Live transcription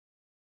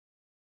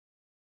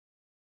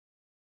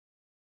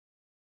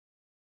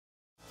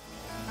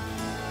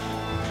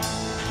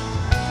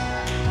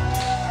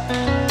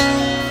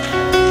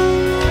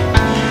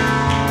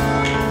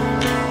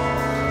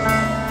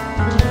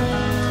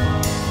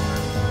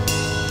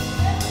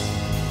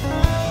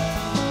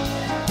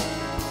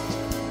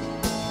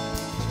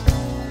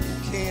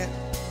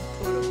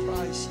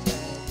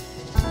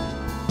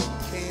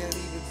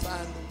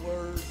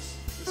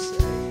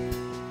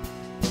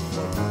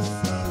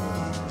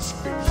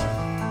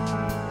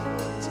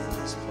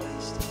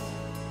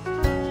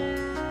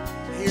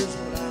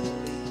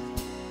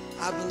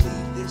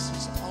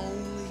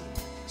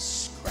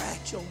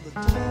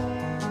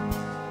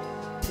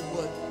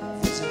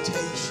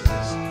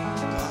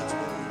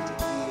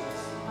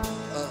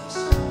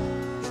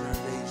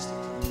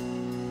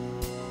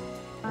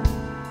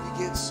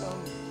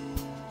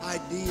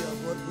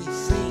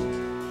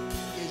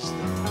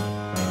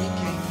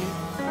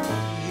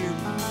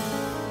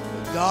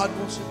God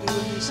wants to do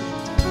in this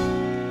end time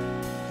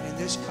and in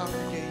this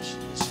congregation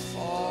is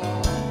far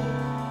more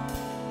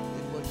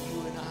than what you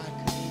and I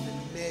could even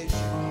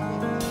measure or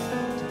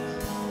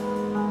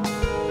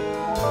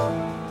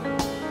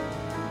tonight.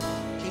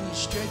 Can you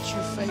stretch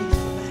your faith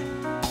for that?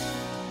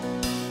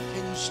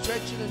 Can you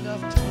stretch it enough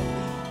to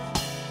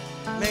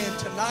believe? Man,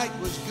 tonight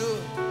was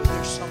good, but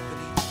there's something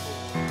even more.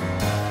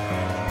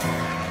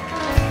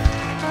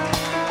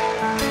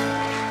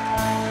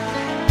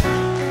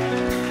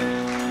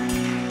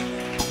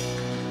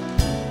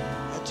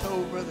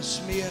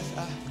 Smith, I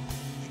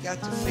got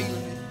the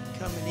feeling it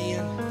coming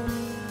in.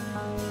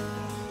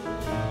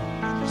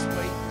 I just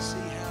waiting to see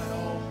how it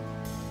all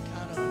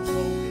kind of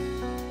unfolded.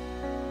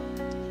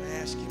 I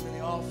asked him in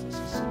the office, I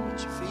said, what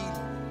you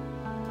feeling?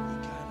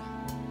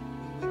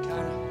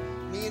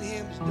 Me and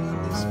him has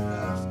done this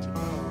enough to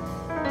know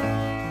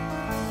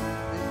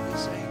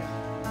this ain't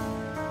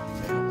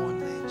a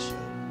one-man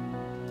show.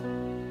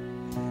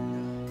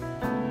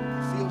 And I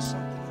feel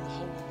something in the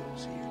Holy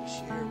Ghost here to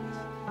share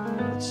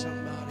with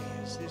somebody.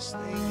 This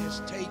thing has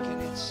taken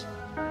its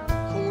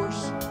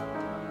course.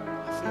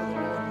 I feel the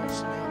Lord wants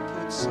to now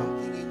put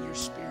something in your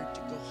spirit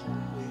to go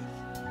home with.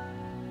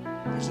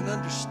 There's an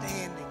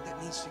understanding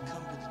that needs to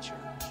come to the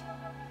church.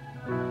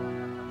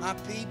 My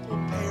people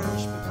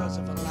perish because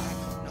of a lack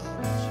of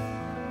knowledge.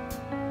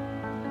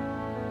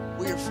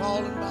 We are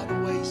falling by the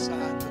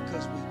wayside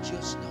because we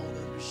just don't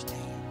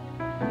understand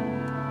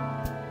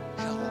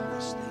how all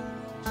this thing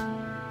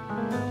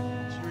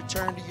goes. So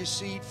return to your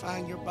seat,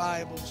 find your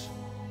Bibles.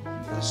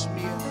 Brother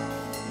Smith,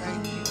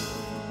 thank you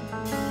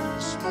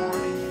this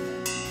morning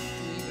and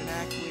even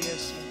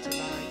acquiescing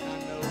tonight. I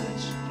know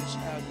that's just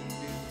how you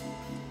do.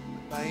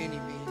 By any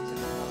means, and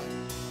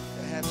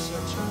to have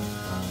such a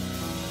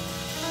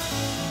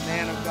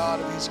man of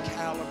God of his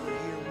caliber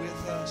here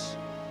with us,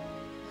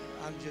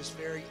 I'm just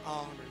very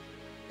honored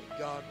that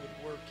God would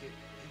work it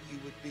and you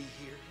would be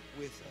here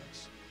with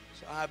us.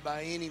 So I,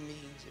 by any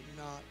means, am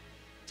not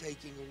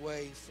taking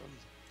away from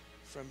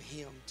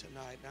him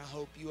tonight. And I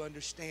hope you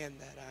understand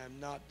that. I am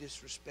not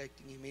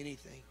disrespecting him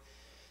anything.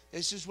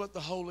 This is what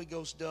the Holy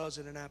Ghost does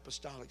in an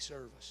apostolic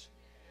service.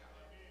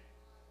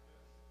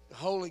 The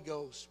Holy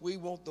Ghost, we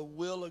want the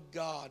will of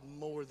God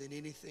more than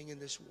anything in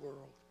this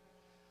world.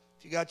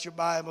 If you got your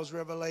Bibles,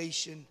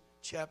 Revelation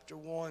chapter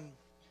 1.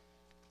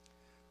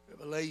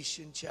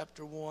 Revelation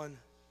chapter 1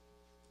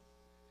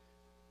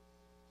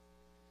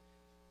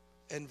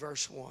 and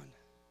verse 1.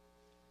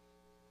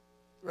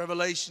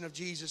 Revelation of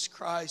Jesus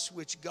Christ,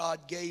 which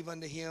God gave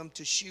unto him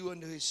to shew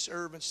unto his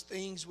servants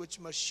things which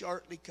must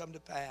shortly come to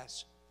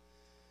pass.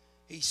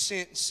 He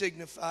sent and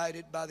signified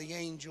it by the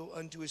angel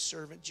unto his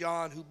servant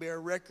John, who bare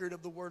record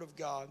of the word of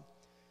God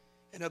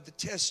and of the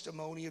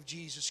testimony of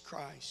Jesus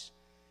Christ,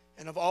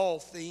 and of all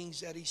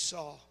things that he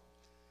saw.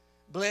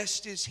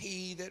 Blessed is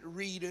he that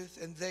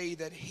readeth, and they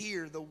that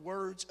hear the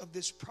words of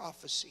this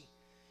prophecy,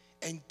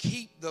 and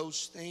keep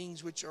those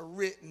things which are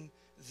written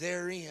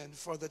therein,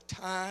 for the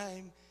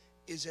time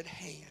is at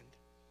hand.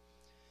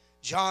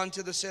 John,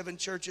 to the 7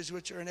 churches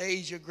which are in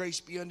Asia, grace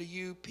be unto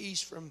you,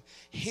 peace from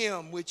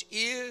him which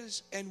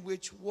is, and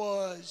which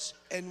was,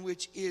 and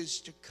which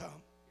is to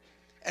come,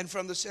 and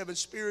from the 7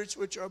 spirits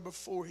which are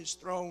before his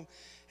throne,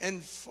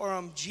 and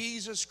from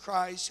Jesus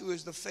Christ, who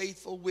is the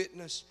faithful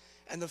witness,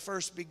 and the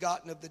first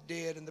begotten of the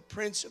dead, and the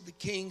prince of the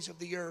kings of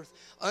the earth,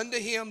 unto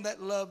him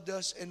that loved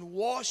us and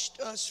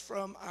washed us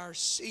from our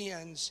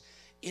sins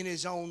in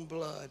his own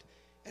blood,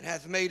 and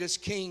hath made us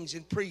kings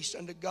and priests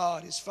unto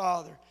God his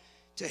Father.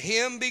 To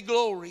him be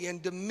glory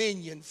and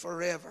dominion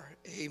forever.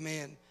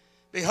 Amen.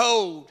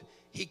 Behold,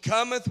 he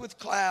cometh with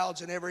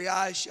clouds, and every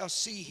eye shall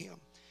see him,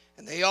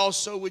 and they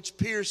also which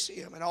pierce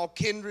him, and all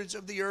kindreds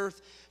of the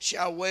earth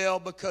shall wail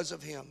because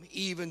of him.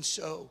 Even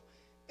so,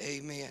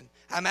 amen.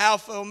 I'm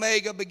Alpha,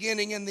 Omega,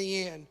 beginning and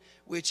the end,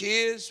 which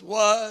is,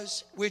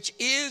 was, which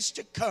is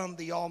to come,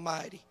 the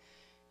Almighty.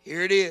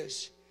 Here it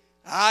is.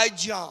 I,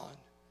 John,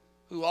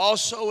 who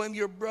also am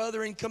your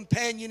brother and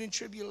companion in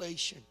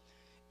tribulation,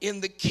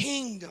 in the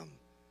kingdom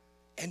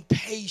and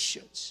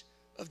patience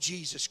of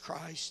Jesus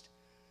Christ,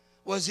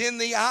 was in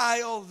the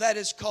isle that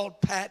is called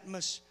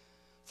Patmos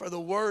for the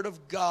word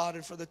of God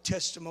and for the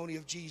testimony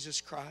of Jesus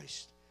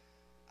Christ.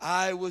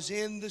 I was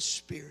in the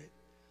Spirit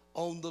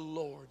on the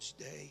Lord's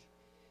day,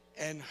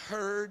 and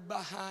heard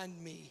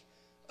behind me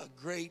a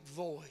great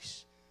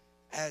voice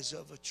as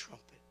of a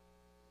trumpet.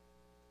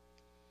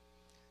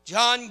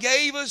 John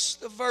gave us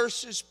the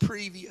verses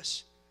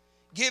previous,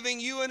 giving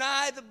you and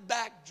I the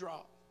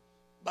backdrop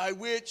by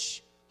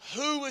which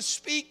who was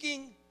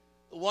speaking,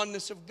 the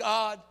oneness of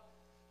God,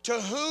 to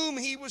whom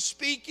he was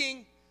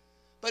speaking.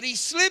 But he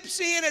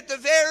slips in at the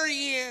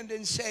very end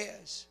and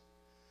says,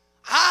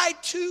 I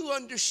too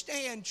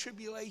understand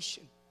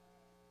tribulation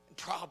and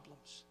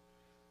problems.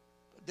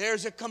 But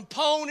there's a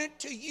component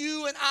to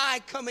you and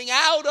I coming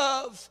out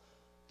of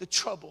the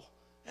trouble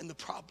and the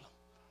problem.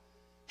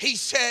 He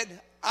said,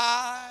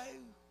 I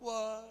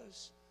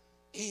was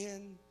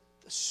in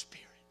the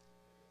Spirit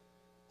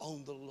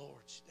on the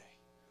Lord's day.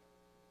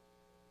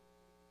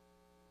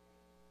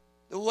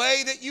 The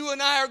way that you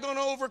and I are going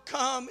to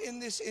overcome in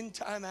this end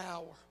time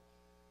hour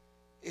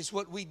is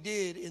what we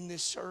did in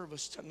this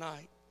service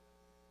tonight,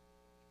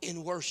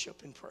 in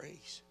worship and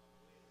praise.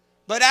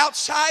 But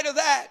outside of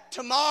that,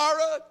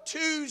 tomorrow,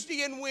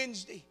 Tuesday, and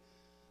Wednesday,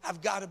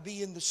 I've got to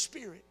be in the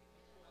Spirit.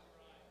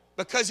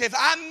 Because if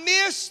I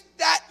miss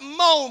that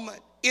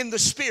moment in the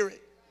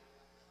Spirit,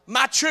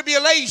 my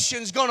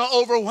tribulation's going to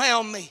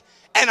overwhelm me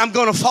and I'm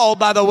going to fall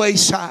by the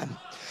wayside.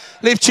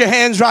 Lift your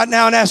hands right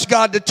now and ask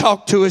God to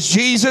talk to us.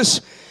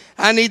 Jesus,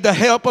 I need the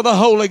help of the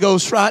Holy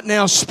Ghost right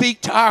now.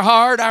 Speak to our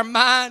heart, our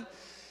mind.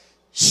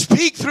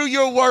 Speak through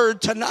your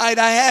word tonight.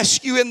 I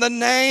ask you in the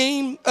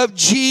name of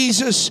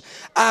Jesus,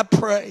 I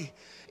pray.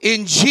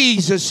 In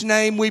Jesus'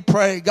 name we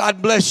pray.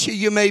 God bless you.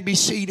 You may be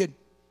seated.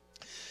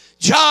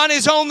 John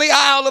is on the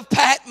Isle of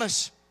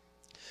Patmos,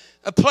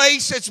 a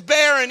place that's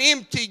barren,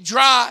 empty,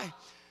 dry.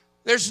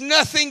 There's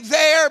nothing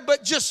there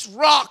but just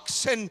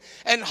rocks and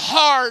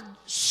hard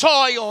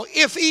soil.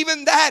 If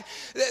even that,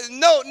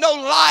 no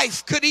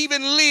life could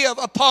even live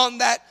upon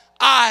that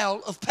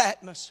Isle of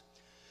Patmos.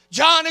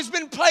 John has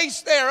been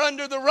placed there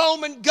under the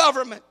Roman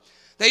government.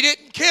 They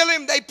didn't kill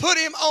him. They put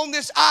him on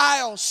this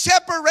isle,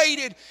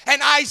 separated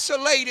and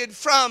isolated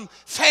from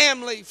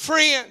family,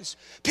 friends,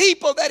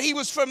 people that he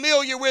was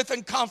familiar with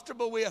and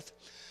comfortable with.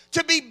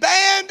 To be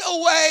banned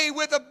away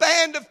with a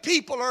band of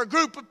people or a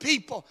group of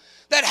people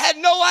that had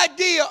no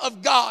idea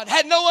of God,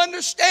 had no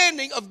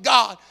understanding of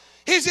God.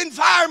 His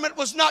environment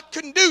was not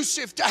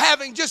conducive to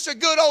having just a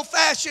good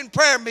old-fashioned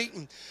prayer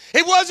meeting.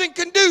 It wasn't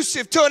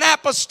conducive to an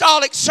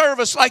apostolic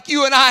service like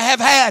you and I have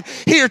had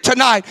here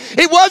tonight.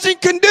 It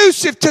wasn't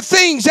conducive to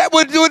things that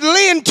would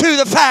lend to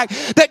the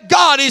fact that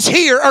God is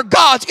here or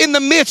God's in the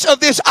midst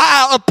of this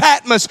Isle of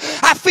Patmos.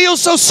 I feel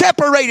so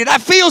separated. I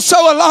feel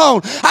so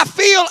alone. I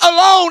feel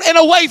alone and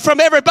away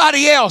from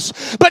everybody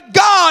else. But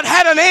God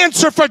had an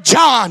answer for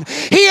John.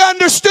 He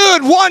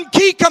understood one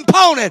key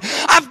component.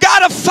 I've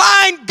got to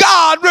find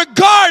God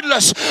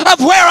regardless of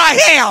where I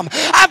am.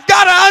 I've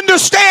got to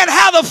understand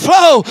how the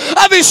flow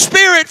of His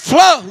Spirit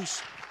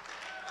flows.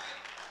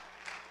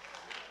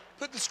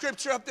 Put the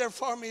scripture up there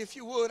for me if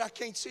you would. I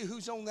can't see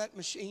who's on that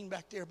machine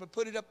back there, but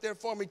put it up there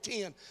for me.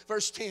 10,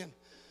 verse 10.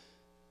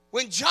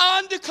 When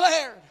John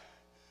declared,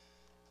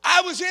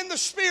 I was in the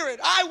Spirit,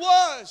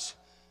 I was,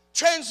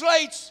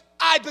 translates,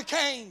 I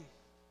became.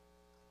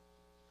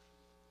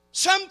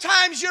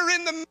 Sometimes you're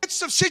in the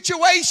midst of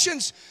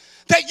situations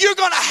that you're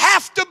going to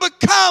have to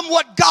become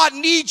what God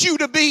needs you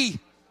to be.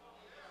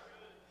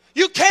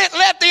 You can't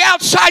let the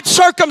outside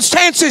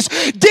circumstances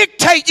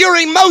dictate your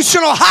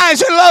emotional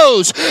highs and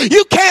lows.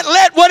 You can't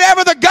let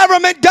whatever the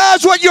government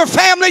does, what your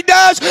family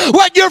does,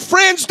 what your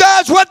friends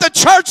does, what the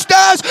church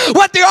does,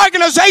 what the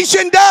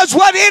organization does,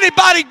 what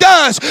anybody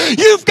does.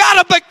 You've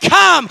got to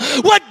become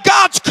what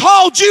God's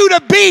called you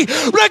to be,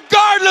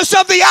 regardless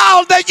of the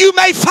aisle that you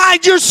may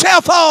find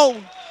yourself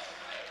on.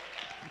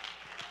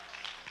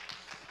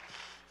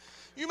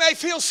 You may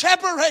feel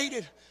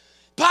separated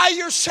by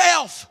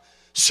yourself.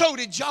 So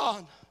did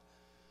John.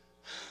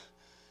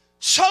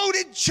 So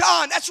did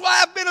John. That's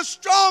why I've been a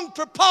strong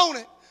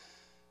proponent.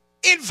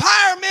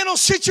 Environmental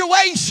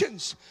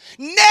situations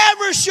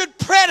never should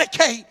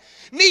predicate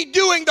me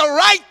doing the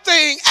right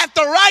thing at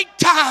the right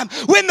time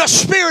when the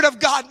Spirit of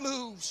God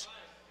moves.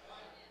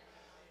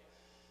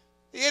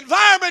 The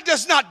environment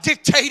does not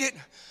dictate it.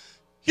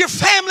 Your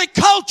family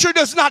culture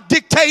does not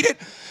dictate it.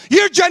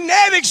 Your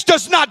genetics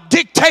does not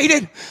dictate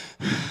it.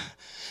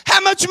 How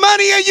much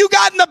money you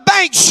got in the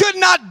bank should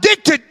not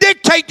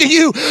dictate to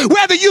you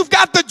whether you've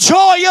got the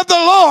joy of the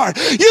Lord.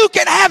 You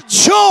can have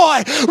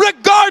joy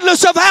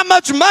regardless of how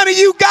much money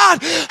you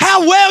got,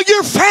 how well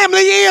your family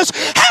is,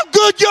 how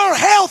good your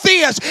health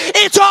is.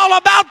 It's all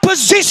about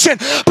position,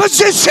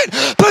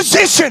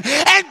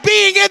 and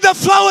being in the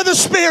flow of the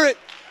Spirit.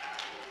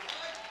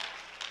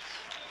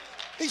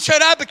 He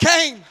said, I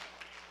became.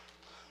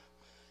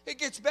 It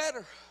gets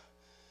better.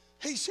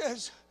 He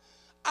says,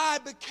 I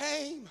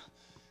became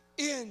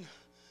in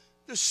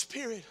the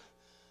Spirit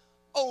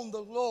on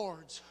the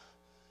Lord's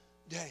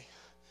day.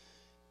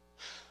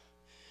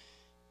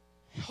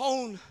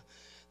 On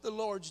the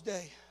Lord's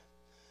day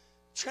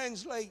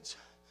translates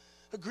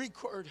a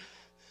Greek word.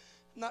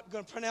 I'm not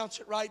going to pronounce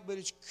it right, but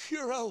it's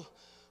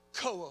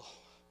kurokoo.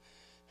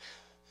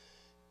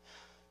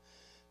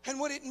 And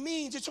what it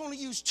means, it's only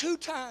used 2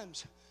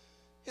 times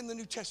in the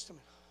New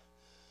Testament.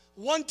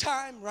 One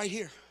time right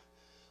here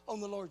on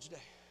the Lord's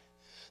day.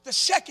 The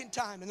second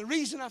time, and the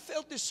reason I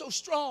felt this so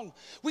strong,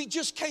 we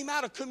just came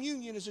out of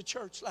communion as a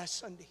church last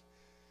Sunday.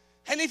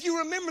 And if you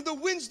remember the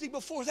Wednesday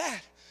before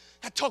that,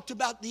 I talked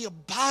about the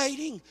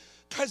abiding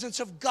presence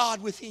of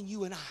God within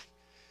you and I.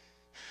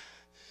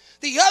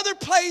 The other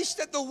place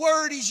that the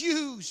word is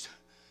used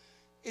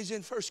is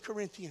in 1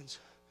 Corinthians,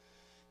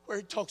 where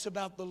it talks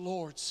about the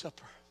Lord's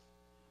Supper.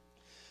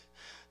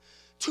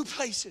 2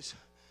 places.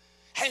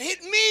 And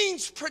it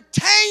means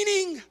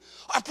pertaining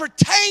or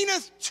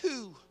pertaineth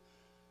to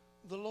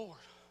the Lord.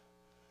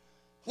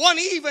 One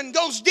even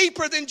goes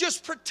deeper than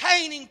just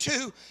pertaining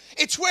to.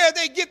 It's where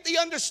they get the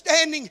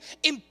understanding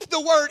in the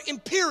word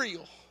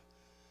imperial.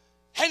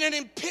 And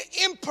an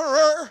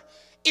emperor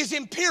is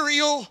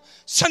imperial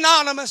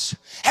synonymous.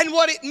 And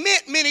what it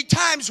meant many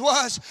times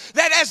was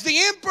that as the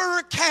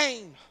emperor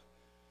came,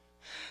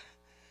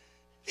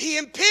 the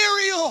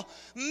imperial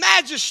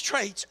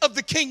magistrates of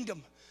the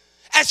kingdom,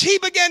 as he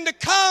began to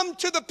come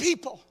to the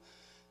people,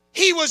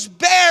 he was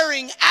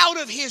bearing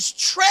out of his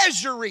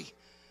treasury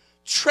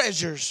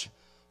treasures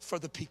for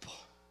the people.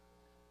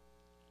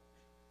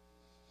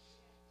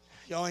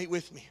 Y'all ain't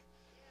with me.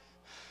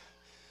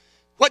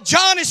 What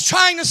John is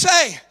trying to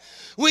say,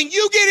 when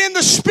you get in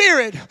the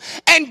Spirit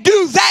and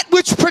do that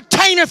which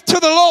pertaineth to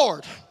the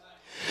Lord,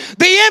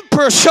 the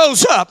emperor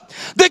shows up,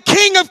 the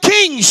King of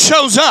Kings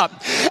shows up,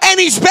 and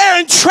he's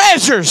bearing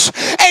treasures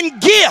and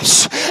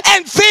gifts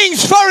and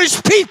things for his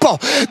people.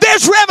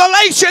 There's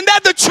revelation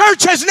that the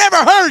church has never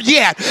heard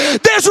yet.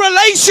 There's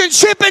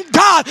relationship in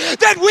God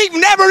that we've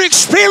never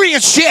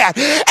experienced yet.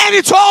 And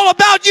it's all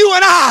about you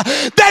and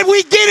I, that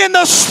we get in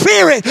the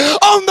Spirit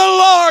on the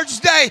Lord's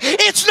day.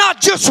 It's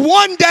not just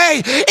one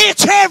day,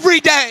 it's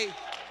every day.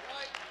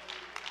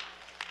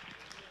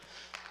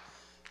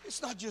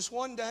 It's not just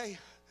one day.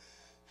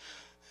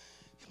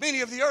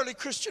 Many of the early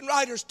Christian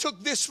writers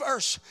took this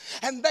verse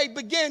and they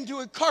began to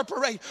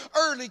incorporate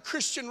early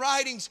Christian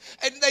writings,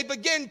 and they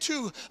began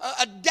to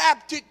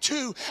adapt it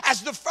to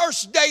as the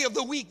first day of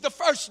the week, the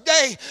first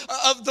day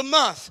of the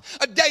month,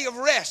 a day of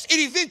rest. It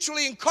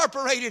eventually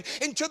incorporated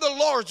into the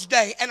Lord's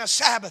Day and a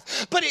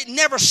Sabbath, but it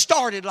never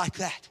started like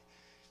that.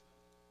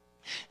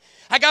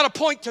 I got to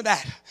point to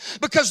that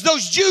because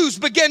those Jews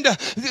began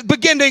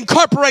to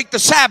incorporate the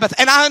Sabbath,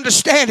 and I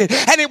understand it,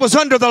 and it was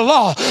under the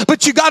law.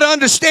 But you got to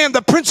understand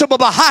the principle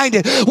behind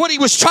it. What he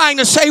was trying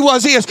to say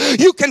is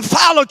you can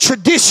follow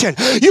tradition,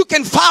 you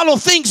can follow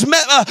things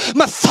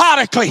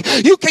methodically,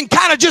 you can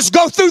kind of just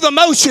go through the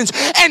motions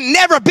and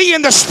never be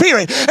in the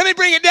Spirit. Let me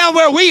bring it down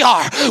where we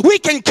are. We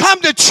can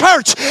come to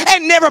church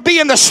and never be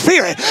in the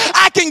Spirit.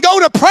 I can go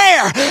to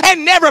prayer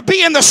and never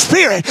be in the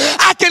Spirit.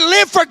 I can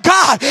live for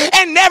God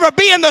and never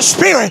be in the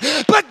Spirit.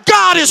 But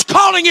God is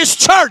calling his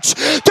church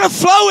to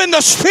flow in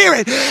the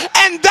Spirit,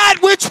 and that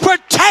which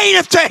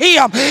pertaineth to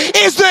him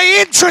is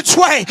the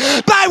entranceway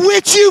by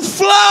which you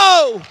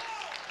flow.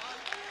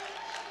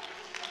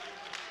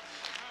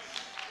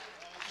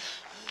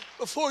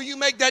 Before you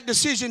make that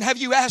decision, have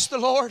you asked the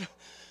Lord?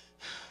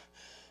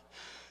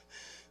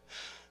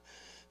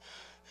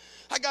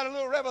 I got a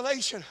little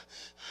revelation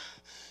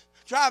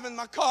driving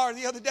my car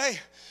the other day.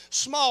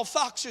 Small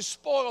foxes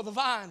spoil the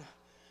vine.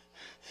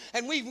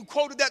 And we've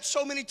quoted that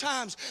so many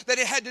times that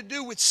it had to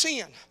do with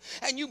sin.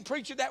 And you can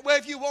preach it that way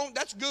if you want.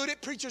 That's good.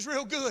 It preaches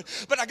real good.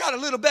 But I got a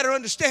little better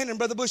understanding,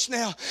 Brother Bush,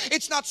 now.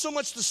 It's not so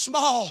much the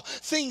small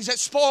things that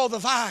spoil the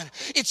vine.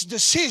 It's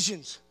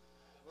decisions.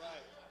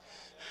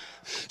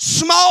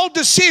 Small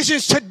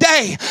decisions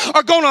today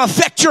are going to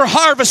affect your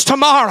harvest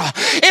tomorrow.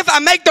 If I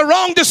make the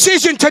wrong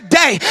decision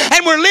today,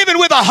 and we're living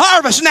with a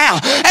harvest now,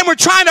 and we're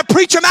trying to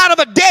preach them out of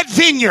a dead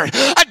vineyard,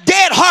 a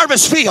dead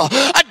harvest field,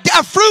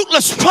 a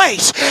fruitless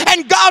place,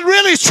 and God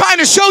really is trying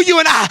to show you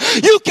and I,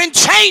 you can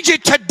change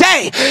it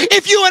today.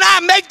 If you and I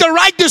make the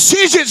right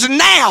decisions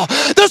now,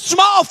 the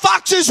small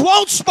foxes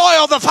won't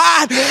spoil the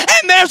vine,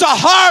 and there's a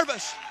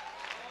harvest.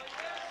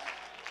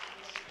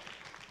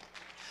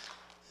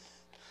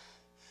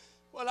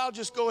 Well, I'll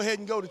just go ahead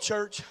and go to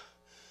church.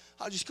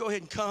 I'll just go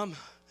ahead and come.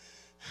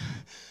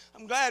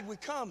 I'm glad we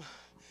come.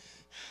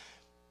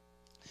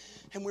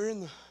 And we're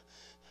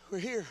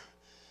here.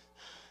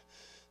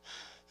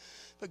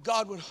 But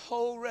God would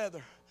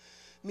rather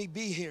me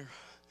be here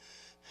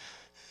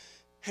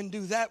and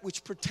do that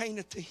which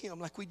pertaineth to him,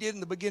 like we did in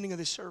the beginning of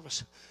this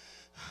service.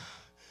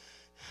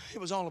 It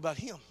was all about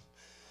him.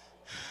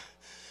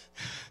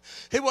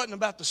 It wasn't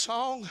about the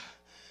song.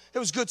 It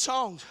was good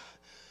songs,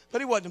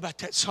 but it wasn't about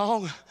that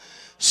song.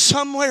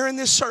 Somewhere in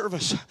this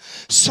service,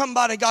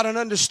 somebody got an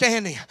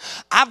understanding.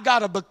 I've got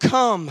to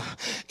become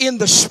in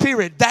the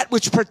Spirit that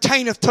which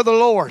pertaineth to the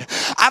Lord.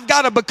 I've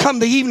got to become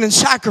the evening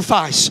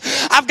sacrifice.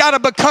 I've got to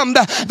become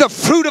the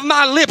fruit of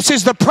my lips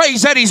is the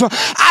praise that he's.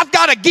 I've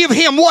got to give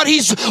him what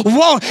he's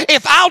want.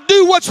 If I'll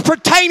do what's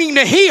pertaining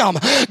to him,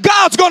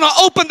 God's going to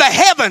open the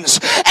heavens,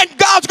 and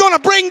God's going to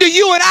bring to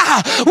you and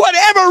I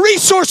whatever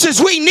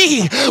resources we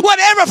need,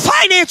 whatever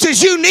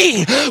finances you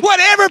need,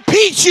 whatever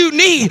peace you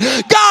need.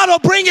 God will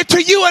bring it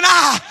to you and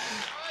I,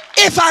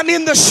 if I'm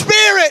in the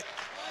Spirit.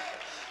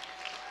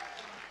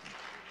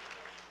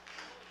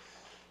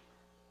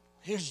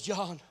 Here's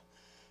John.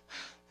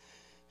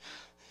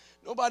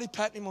 Nobody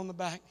patting him on the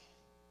back.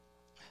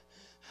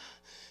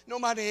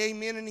 Nobody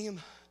amening him.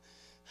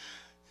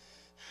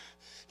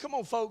 Come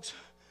on, folks.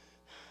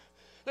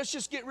 Let's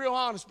just get real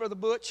honest, Brother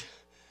Butch.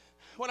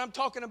 What I'm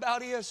talking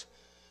about is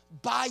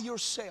by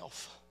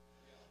yourself.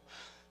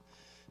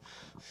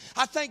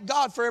 I thank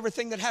God for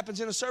everything that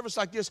happens in a service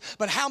like this,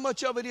 but how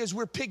much of it is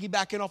we're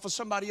piggybacking off of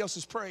somebody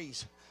else's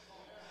praise?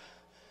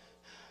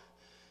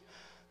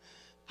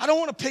 I don't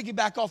want to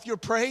piggyback off your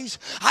praise.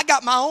 I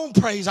got my own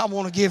praise I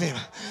want to give him.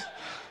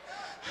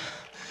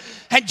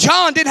 And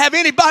John didn't have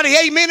anybody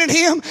amening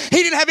him.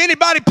 He didn't have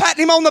anybody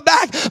patting him on the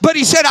back. But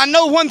he said, I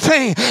know one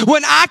thing.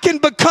 When I can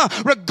become,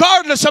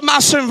 regardless of my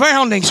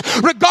surroundings,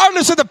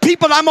 regardless of the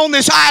people I'm on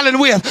this island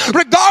with,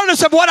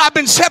 regardless of what I've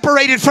been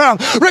separated from,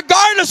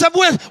 regardless of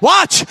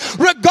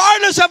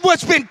regardless of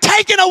what's been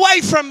taken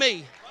away from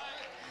me.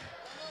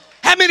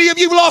 How many of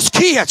you have lost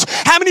kids?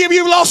 How many of you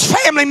have lost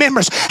family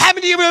members? How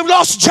many of you have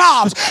lost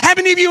jobs? How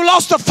many of you have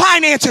lost the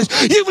finances?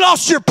 You've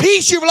lost your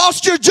peace. You've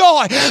lost your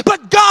joy.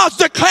 But God's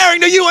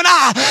declaring to you and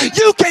I,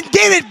 you can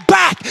get it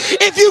back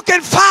if you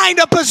can find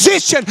a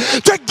position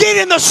to get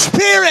in the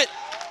Spirit.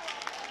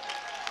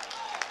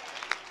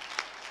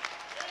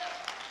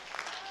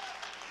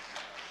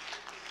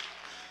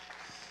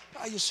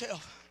 By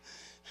yourself.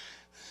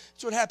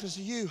 That's what happens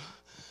to you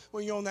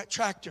when you're on that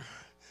tractor.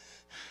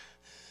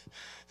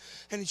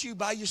 And it's you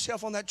by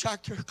yourself on that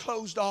tractor,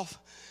 closed off,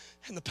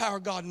 and the power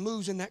of God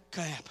moves in that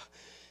cab.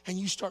 And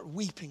you start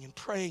weeping and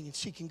praying and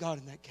seeking God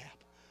in that cab.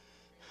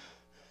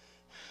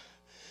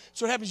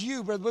 So what happens to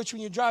you, Brother Butch,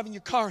 when you're driving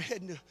your car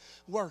heading to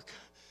work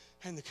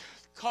and the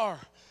car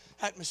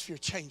atmosphere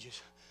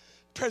changes.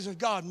 The presence of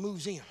God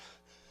moves in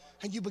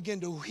and you begin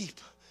to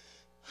weep.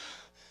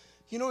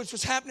 You know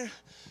what's happening?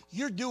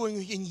 You're doing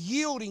and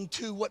yielding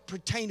to what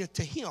pertaineth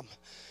to Him.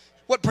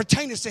 What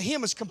pertaineth to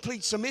Him is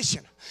complete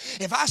submission.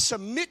 If I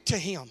submit to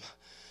Him,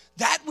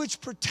 that which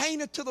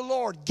pertaineth to the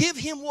Lord, give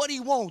Him what He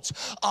wants,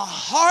 a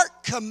heart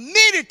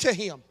committed to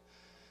Him.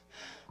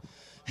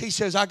 He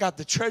says, I got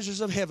the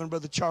treasures of heaven,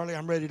 Brother Charlie,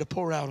 I'm ready to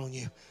pour out on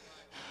you.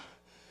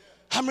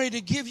 I'm ready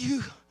to give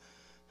you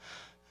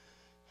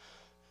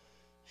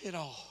it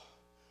all.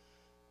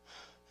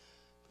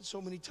 But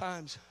so many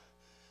times,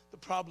 the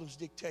problems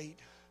dictate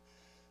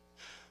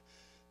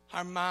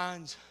our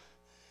minds.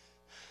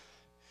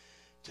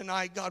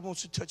 Tonight, God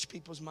wants to touch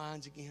people's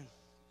minds again.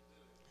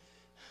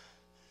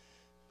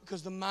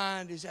 Because the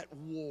mind is at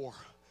war.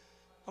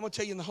 I'm going to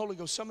tell you in the Holy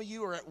Ghost, some of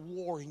you are at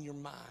war in your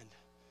mind.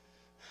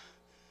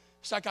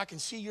 It's like I can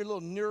see your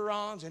little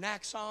neurons and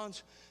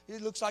axons.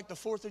 It looks like the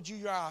 4th of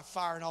July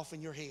firing off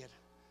in your head.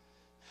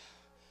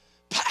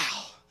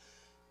 Pow!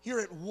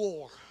 You're at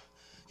war.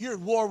 You're at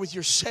war with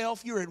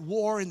yourself. You're at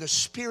war in the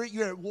spirit.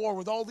 You're at war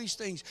with all these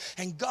things.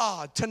 And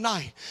God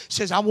tonight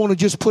says, I want to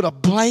just put a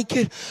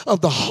blanket of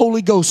the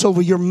Holy Ghost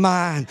over your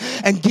mind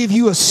and give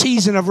you a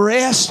season of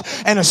rest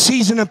and a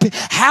season of peace.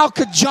 How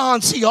could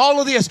John see all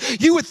of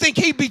this? You would think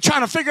he'd be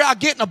trying to figure out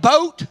getting a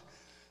boat.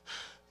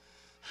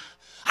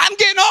 I'm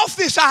getting off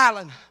this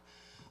island.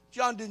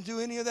 John didn't do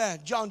any of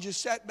that. John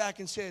just sat back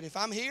and said, if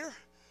I'm here,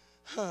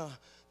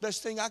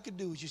 best thing I could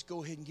do is just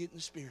go ahead and get in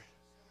the spirit.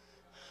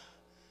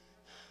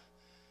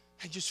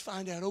 And just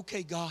find out,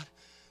 okay, God,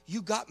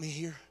 you got me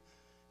here.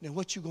 Now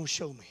what you going to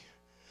show me?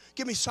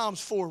 Give me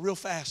Psalms 4 real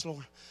fast,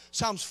 Lord.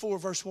 Psalms 4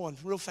 verse 1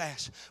 real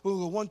fast. We'll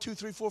go 1, 2,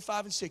 3, 4,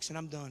 5, and 6 and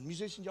I'm done.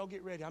 Musicians, y'all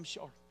get ready. I'm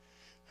sharp.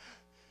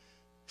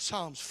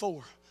 Psalms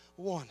 4,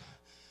 1.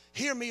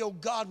 Hear me, O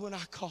God, when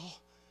I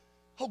call.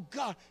 Oh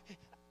God,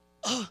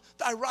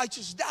 thy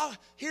righteous,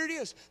 here it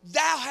is.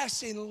 Thou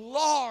hast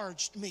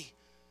enlarged me.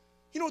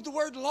 You know what the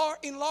word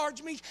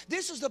enlarge means?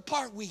 This is the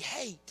part we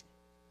hate.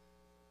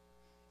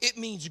 It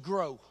means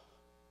grow.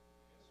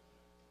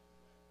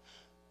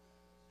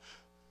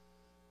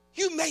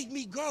 You made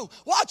me grow.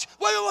 Watch.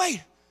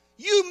 Wait.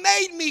 You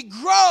made me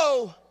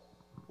grow.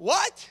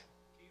 What?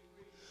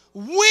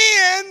 When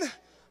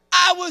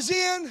I was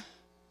in.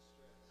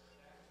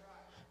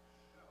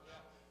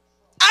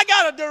 I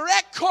got a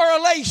direct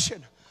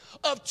correlation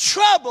of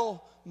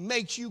trouble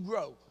makes you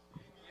grow.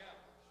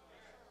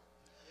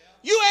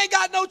 You ain't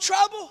got no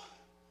trouble.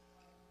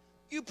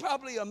 You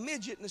probably a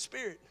midget in the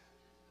spirit.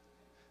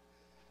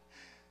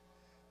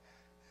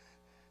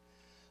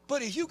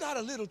 But if you got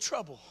a little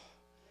trouble,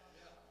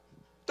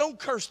 don't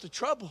curse the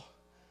trouble.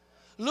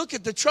 Look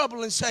at the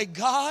trouble and say,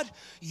 God,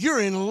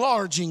 you're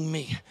enlarging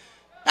me.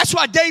 That's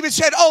why David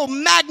said, oh,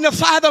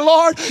 magnify the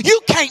Lord.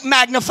 You can't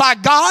magnify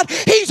God.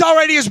 He's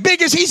already as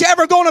big as He's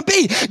ever going to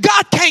be.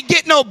 God can't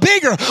get no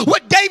bigger.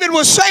 What David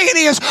was saying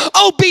is,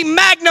 oh, be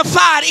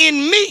magnified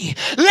in me.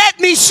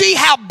 Let me see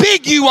how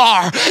big you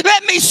are.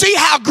 Let me see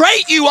how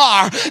great you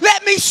are.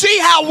 Let me see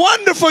how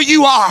wonderful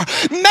you are.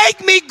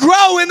 Make me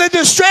grow in the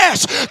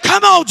distress.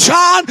 Come on,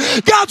 John.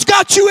 God's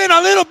got you in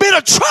a little bit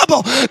of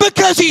trouble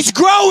because He's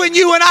growing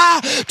you and I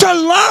to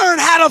learn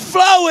how to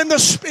flow in the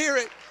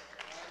Spirit.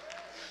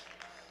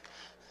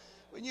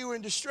 When you were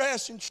in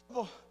distress and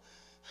trouble,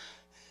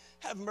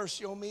 have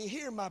mercy on me.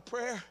 Hear my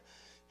prayer.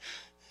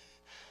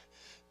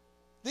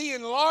 The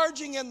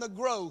enlarging and the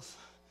growth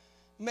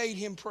made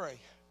him pray.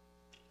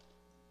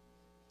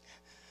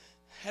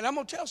 And I'm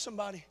going to tell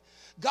somebody,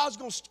 God's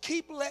going to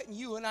keep letting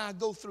you and I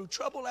go through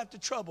trouble after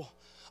trouble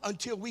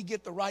until we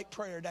get the right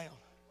prayer down.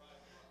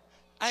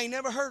 I ain't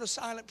never heard a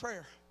silent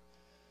prayer.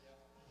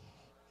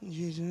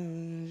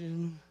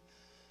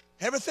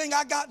 Everything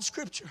I got in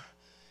Scripture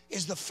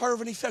is the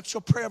fervent,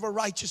 effectual prayer of a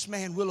righteous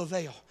man will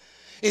avail.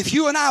 If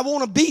you and I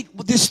want to beat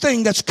this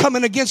thing that's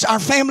coming against our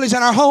families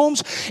and our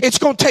homes, it's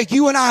going to take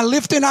you and I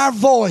lifting our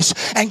voice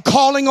and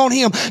calling on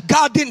Him.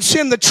 God didn't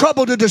send the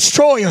trouble to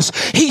destroy us.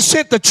 He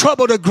sent the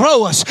trouble to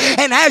grow us.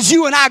 And as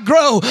you and I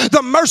grow,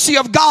 the mercy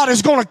of God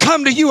is going to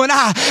come to you and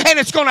I, and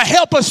it's going to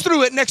help us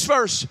through it. Next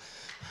verse.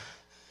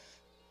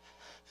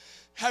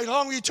 How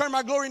long will you turn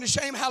my glory into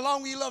shame? How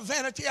long will you love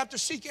vanity after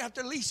seeking,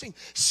 after leasing?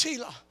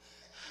 Selah.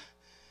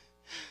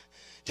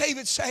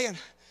 David's saying,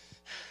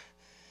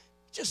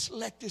 just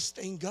let this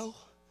thing go.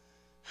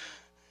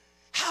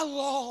 How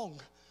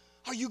long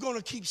are you going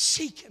to keep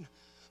seeking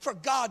for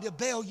God to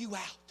bail you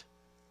out?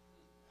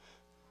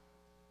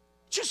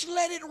 Just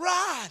let it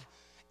ride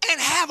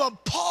and have a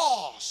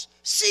pause.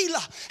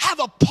 Selah, have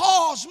a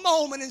pause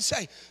moment and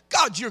say,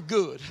 God, you're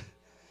good.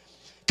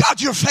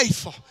 God, you're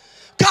faithful.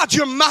 God,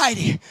 you're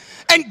mighty.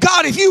 And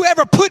God, if you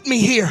ever put me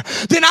here,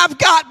 then I've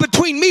got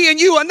between me and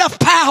you enough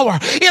power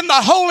in the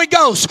Holy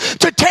Ghost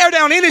to tear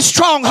down any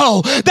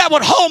stronghold that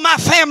would hold my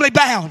family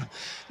bound.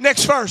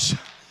 Next verse.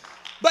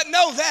 But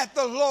know that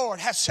the Lord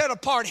has set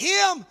apart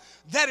him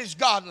that is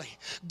godly.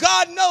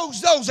 God knows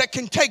those that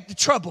can take the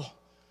trouble.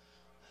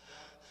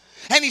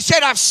 And He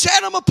said, I've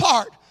set them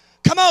apart.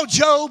 Come on,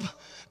 Job.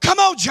 Come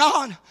on,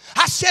 John.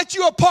 I set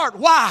you apart.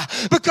 Why?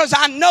 Because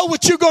I know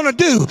what you're going to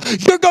do.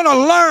 You're going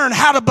to learn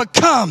how to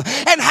become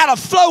and how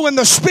to flow in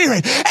the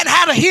Spirit and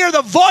how to hear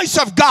the voice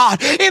of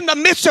God in the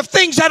midst of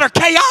things that are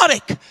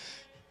chaotic.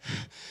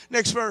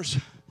 Next verse.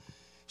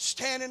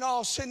 Stand in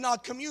awe, sin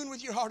not, commune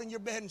with your heart in your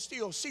bed and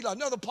steal. Selah.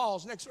 Another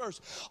pause. Next verse.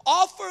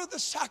 Offer the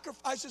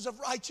sacrifices of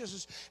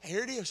righteousness.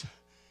 Here it is.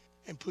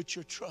 And put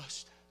your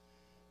trust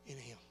in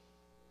Him.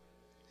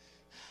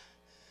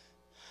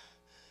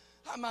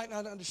 I might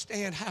not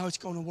understand how it's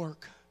going to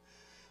work.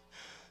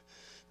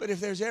 But if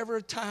there's ever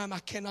a time I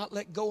cannot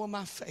let go of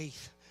my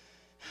faith,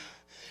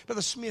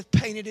 Brother Smith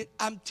painted it.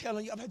 I'm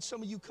telling you, I've had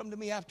some of you come to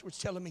me afterwards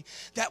telling me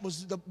that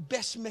was the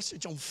best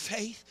message on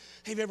faith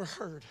they've ever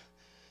heard.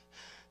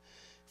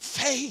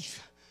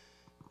 Faith,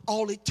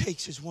 all it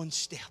takes is one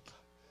step.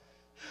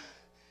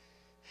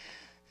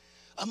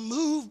 A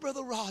move,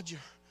 Brother Roger,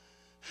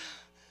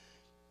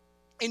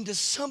 into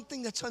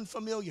something that's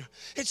unfamiliar.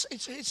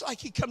 It's like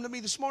he come to me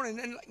this morning,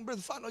 and like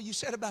Brother Fontenot, you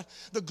said about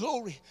the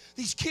glory.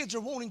 These kids are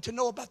wanting to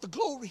know about the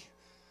glory.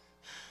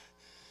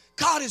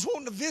 God is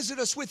wanting to visit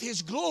us with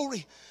His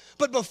glory.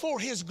 But before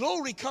His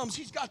glory comes,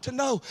 He's got to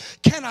know,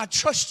 can I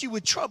trust you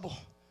with trouble?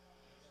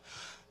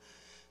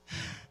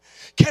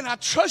 Can I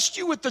trust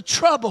you with the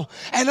trouble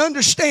and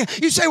understand?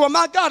 You say, well,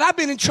 my God, I've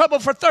been in trouble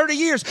for 30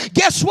 years.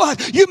 Guess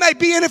what? You may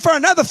be in it for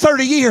another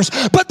 30 years.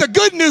 But the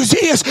good news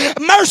is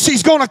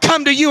mercy's going to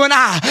come to you and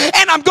I.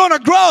 And I'm going to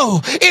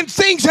grow in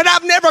things that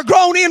I've never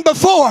grown in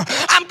before.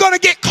 I'm going to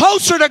get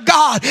closer to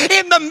God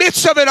in the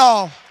midst of it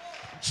all.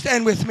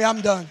 Stand with me. I'm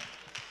done.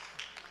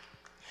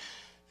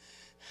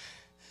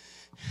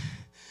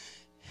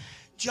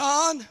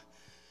 John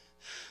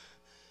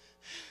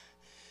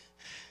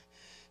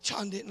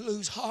didn't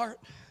lose heart.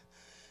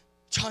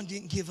 John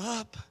didn't give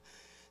up.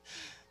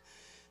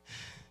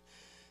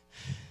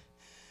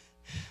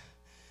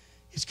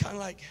 It's kind of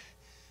like,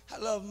 I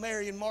love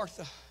Mary and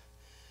Martha.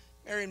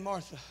 Mary and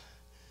Martha.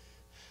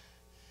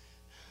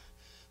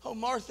 Oh,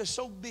 Martha's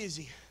so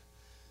busy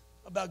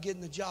about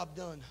getting the job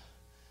done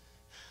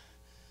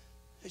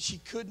that she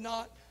could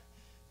not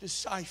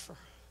decipher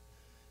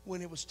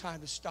when it was time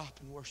to stop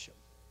and worship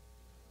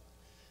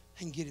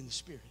and get in the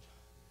Spirit.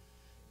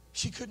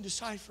 She couldn't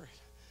decipher it.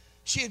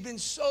 She had been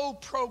so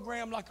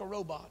programmed like a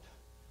robot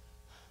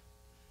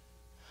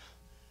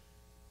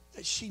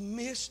that she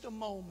missed a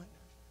moment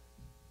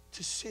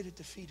to sit at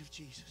the feet of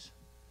Jesus.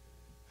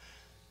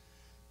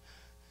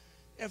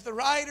 If the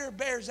writer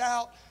bears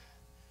out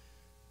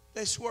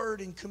this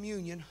word in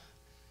communion,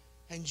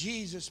 and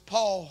Jesus,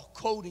 Paul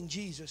quoting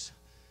Jesus,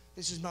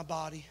 this is my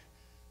body,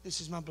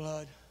 this is my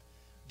blood,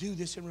 do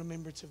this in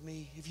remembrance of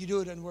me. If you do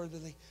it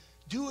unworthily,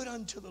 do it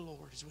unto the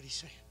Lord, is what he's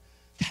saying.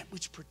 That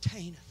which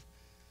pertaineth.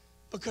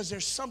 Because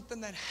there's something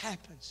that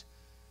happens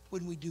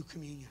when we do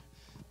communion.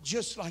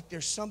 Just like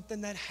there's something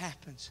that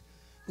happens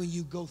when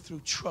you go through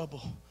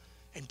trouble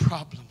and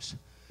problems.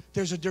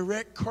 There's a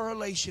direct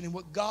correlation, in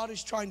what God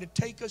is trying to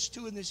take us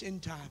to in this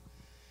end time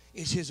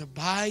is His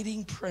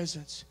abiding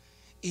presence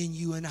in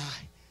you and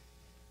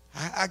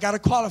I got to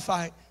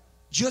qualify it.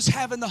 Just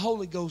having the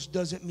Holy Ghost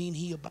doesn't mean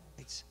He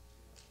abides.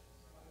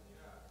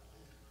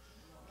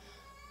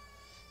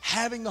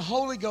 Having the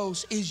Holy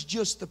Ghost is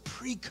just the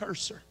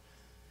precursor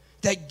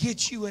that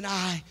gets you and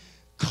I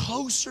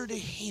closer to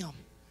Him,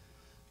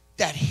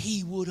 that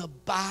He would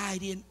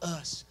abide in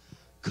us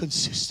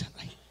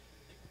consistently.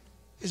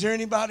 Is there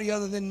anybody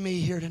other than me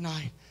here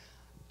tonight?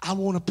 I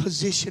want to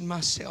position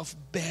myself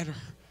better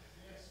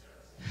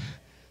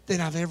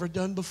than I've ever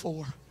done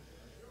before.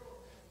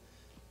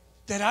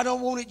 That I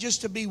don't want it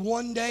just to be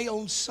one day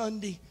on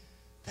Sunday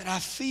that I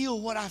feel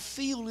what I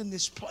feel in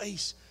this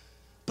place.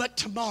 But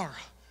tomorrow,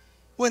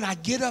 when I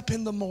get up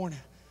in the morning,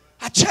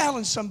 I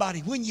challenge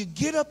somebody, when you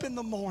get up in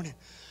the morning,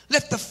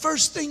 let the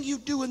first thing you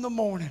do in the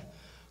morning,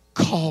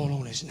 call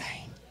on His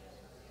name.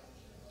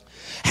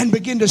 and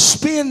begin to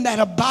spend that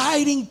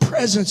abiding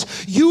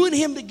presence, you and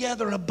him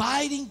together,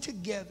 abiding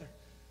together,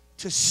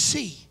 to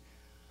see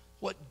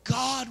what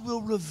God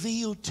will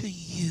reveal to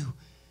you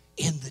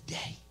in the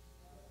day.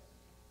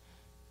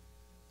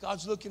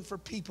 God's looking for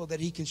people that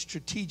he can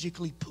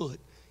strategically put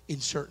in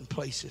certain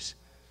places.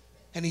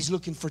 And he's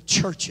looking for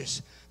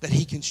churches that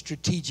he can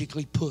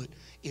strategically put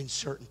in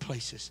certain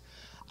places.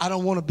 I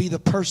don't want to be the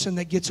person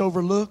that gets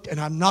overlooked, and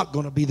I'm not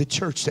going to be the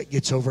church that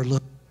gets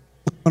overlooked.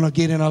 I'm going to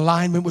get in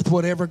alignment with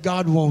whatever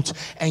God wants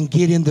and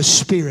get in the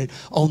Spirit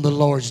on the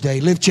Lord's day.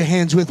 Lift your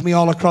hands with me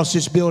all across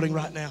this building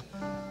right now.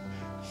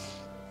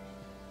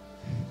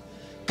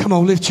 Come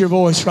on, lift your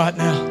voice right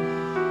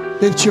now.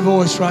 Lift your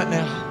voice right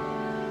now.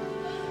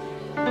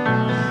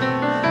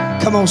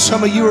 Come on,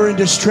 some of you are in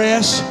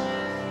distress.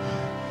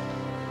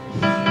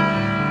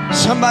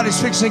 Somebody's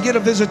fixing to get a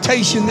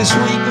visitation this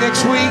week,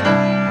 next week.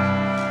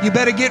 You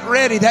better get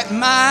ready. That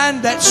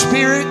mind, that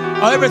spirit,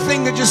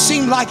 everything that just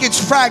seemed like it's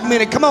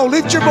fragmented. Come on,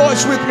 lift your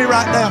voice with me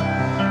right now.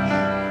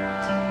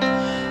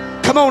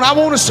 Come on, I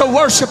want us to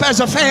worship as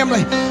a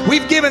family.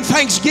 We've given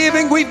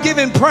thanksgiving. We've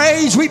given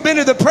praise. We've been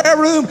to the prayer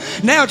room.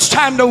 Now it's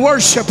time to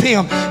worship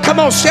him. Come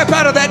on, step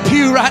out of that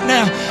pew right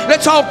now.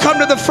 Let's all come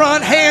to the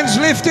front, hands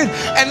lifted,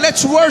 and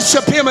let's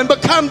worship him and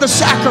become the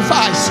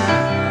sacrifice.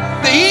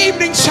 The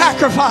evening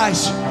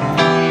sacrifice.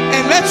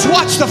 And let's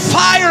watch the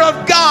fire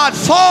of God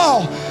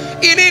fall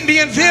in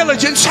Indian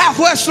Village in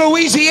Southwest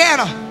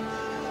Louisiana.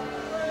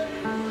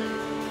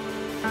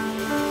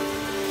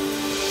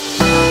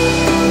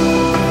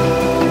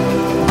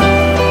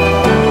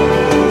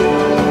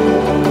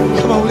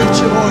 Come on, lift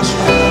your voice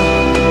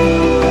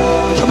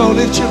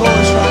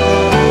right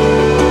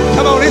now.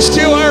 Come on, it's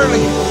still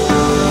early.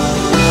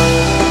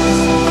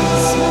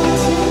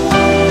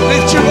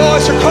 Lift your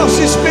voice across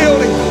this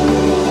building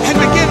and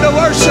begin to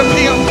worship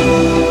him.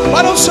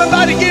 Why don't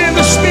somebody get in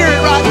the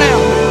Spirit right now?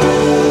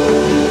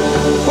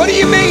 What do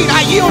you mean?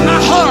 I yield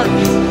my heart.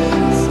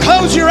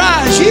 Close your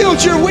eyes.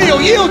 Yield your will.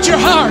 Yield your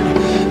heart.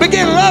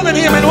 Begin loving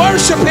him and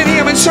worshiping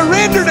him and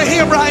surrender to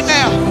him right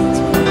now.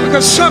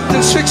 Because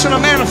something's fixing to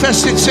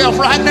manifest itself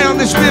right now in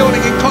this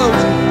building in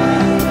closing.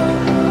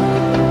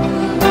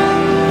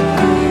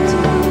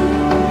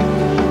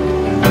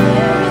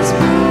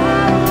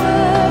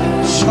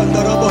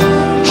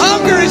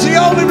 Hunger is the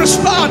only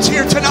response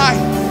here tonight.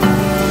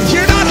 If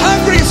you're not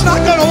hungry, it's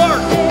not going to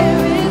work.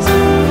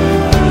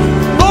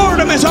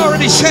 Boredom has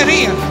already set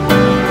in.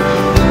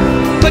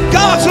 But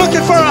God's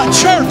looking for a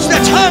church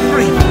that's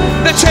hungry,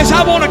 that says,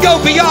 I want to go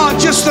beyond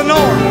just the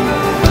norm.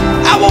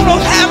 I want to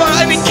have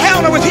an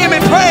encounter with him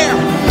in prayer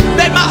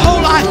that my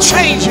whole life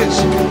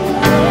changes.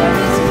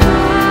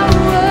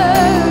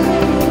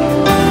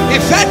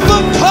 If that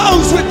book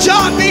closed with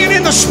John being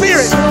in the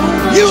Spirit,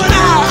 you and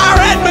I, our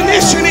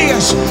admonition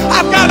is,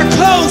 I've got to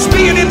close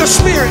being in the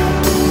Spirit.